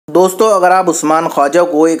दोस्तों, अगर आप उस्मान ख्वाजा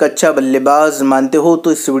को एक अच्छा बल्लेबाज मानते हो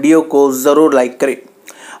तो इस वीडियो को ज़रूर लाइक करें।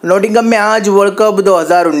 नॉटिंघम में आज वर्ल्ड कप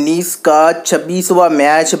 2019 का 26वां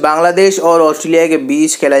मैच बांग्लादेश और ऑस्ट्रेलिया के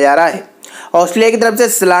बीच खेला जा रहा है। ऑस्ट्रेलिया की तरफ से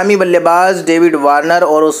सलामी बल्लेबाज डेविड वार्नर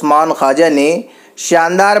और उस्मान ख्वाजा ने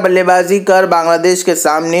शानदार बल्लेबाजी कर बांग्लादेश के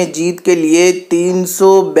सामने जीत के लिए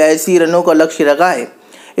 382 रनों का लक्ष्य रखा है।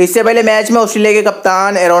 इससे पहले मैच में ऑस्ट्रेलिया के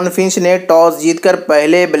कप्तान एरन फिंच ने टॉस जीतकर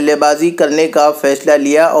पहले बल्लेबाजी करने का फैसला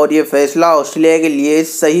लिया और ये फैसला ऑस्ट्रेलिया के लिए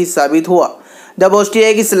सही साबित हुआ जब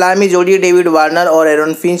ऑस्ट्रेलिया की सलामी जोड़ी डेविड वार्नर और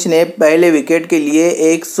एरन फिंच ने पहले विकेट के लिए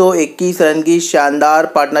 121 रन की शानदार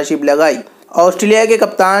पार्टनरशिप लगाई। ऑस्ट्रेलिया के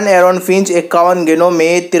कप्तान एरन फिंच 51 गेंदों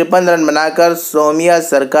में 53 रन बनाकर सौम्या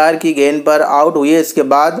सरकार की गेंद पर आउट हुए। इसके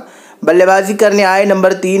बाद बल्लेबाजी करने आए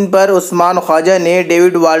नंबर 3 पर उस्मान ख्वाजा ने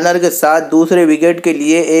डेविड वार्नर के साथ दूसरे विकेट के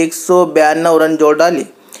लिए 192 रन जोड़ डाले।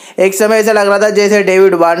 एक समय ऐसा लग रहा था जैसे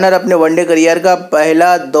डेविड वार्नर अपने वनडे करियर का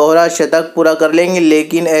पहला दोहरा शतक पूरा कर लेंगे,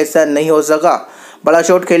 लेकिन ऐसा नहीं हो सका। बड़ा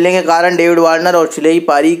शॉट खेलने के कारण डेविड वार्नर ऑस्ट्रेलियाई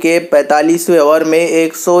पारी के 45वें ओवर में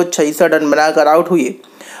 166 रन बनाकर आउट हुए।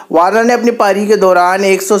 वार्नर ने अपनी पारी के दौरान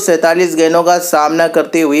 147 गेंदों का सामना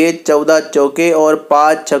करते हुए 14 चौके और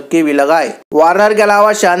 5 छक्के भी लगाए। वार्नर के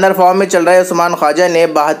अलावा शानदार फॉर्म में चल रहे उस्मान ख्वाजा ने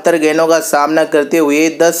 72 गेंदों का सामना करते हुए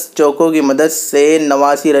 10 चौकों की मदद से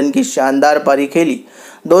 89 रन की शानदार पारी खेली।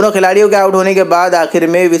 दोनों खिलाड़ियों के आउट होने के बाद आखिर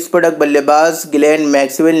में विस्फोटक बल्लेबाज ग्लेन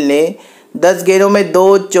मैक्सवेल ने 10 गेंदों में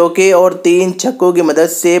 2 चौके और 3 छक्कों की मदद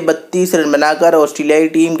से 32 रन बनाकर ऑस्ट्रेलियाई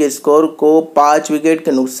टीम के स्कोर को 5 विकेट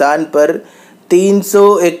के नुकसान पर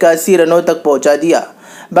 381 रनों तक पहुंचा दिया।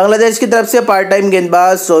 बांग्लादेश की तरफ से पार्ट टाइम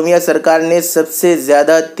गेंदबाज सौम्या सरकार ने सबसे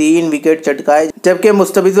ज़्यादा 3 विकेट चटकाए, जबकि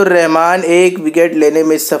मुस्तफिजुर रहमान 1 विकेट लेने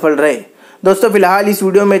में सफल रहे। दोस्तों, फिलहाल इस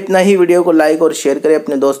वीडियो में इतना ही। वीडियो को लाइक और शेयर करें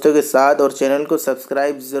अपने दोस्तों के साथ और चैनल को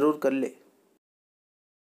सब्सक्राइब ज़रूर कर ले।